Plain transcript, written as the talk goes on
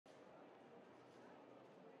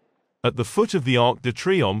At the foot of the Arc de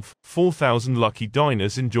Triomphe, 4,000 lucky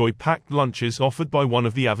diners enjoy packed lunches offered by one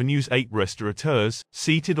of the Avenue's 8 restaurateurs,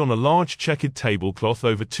 seated on a large checkered tablecloth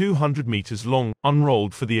over 200 meters long,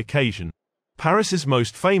 unrolled for the occasion. Paris's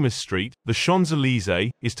most famous street, the Champs-Elysees,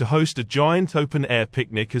 is to host a giant open-air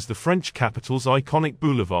picnic as the French capital's iconic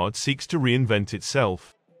boulevard seeks to reinvent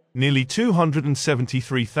itself. Nearly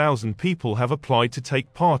 273,000 people have applied to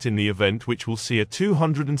take part in the event, which will see a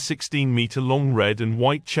 216-meter-long red and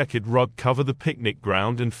white checkered rug cover the picnic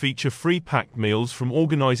ground and feature free packed meals from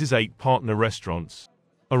organizers' 8 partner restaurants.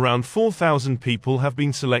 Around 4,000 people have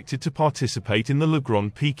been selected to participate in the Le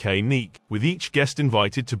Grand Pique-Nique, with each guest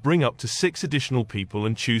invited to bring up to 6 additional people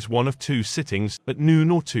and choose one of 2 sittings, at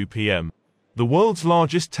noon or 2 p.m. The world's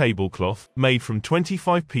largest tablecloth, made from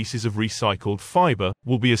 25 pieces of recycled fiber,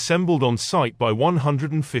 will be assembled on site by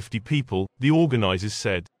 150 people, the organizers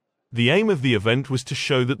said. The aim of the event was to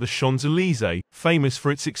show that the Champs-Elysees, famous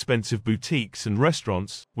for its expensive boutiques and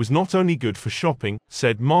restaurants, was not only good for shopping,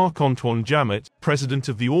 said Marc-Antoine Jamet, president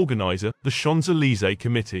of the organizer, the Champs-Elysees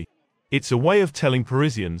Committee. It's a way of telling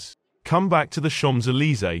Parisians, "Come back to the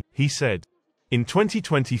Champs-Elysees," he said. In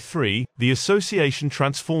 2023, the association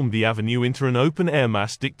transformed the Avenue into an open-air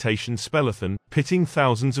mass dictation spellathon, pitting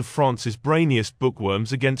thousands of France's brainiest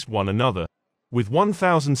bookworms against one another. With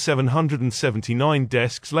 1,779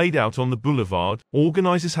 desks laid out on the boulevard,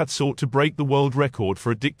 organizers had sought to break the world record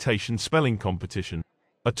for a dictation spelling competition.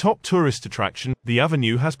 A top tourist attraction, the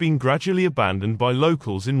Avenue has been gradually abandoned by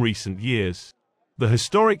locals in recent years. The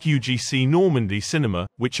historic UGC Normandy Cinema,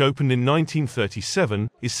 which opened in 1937,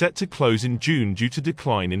 is set to close in June due to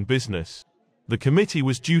decline in business. The committee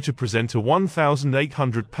was due to present a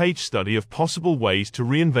 1,800-page study of possible ways to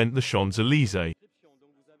reinvent the Champs-Elysees.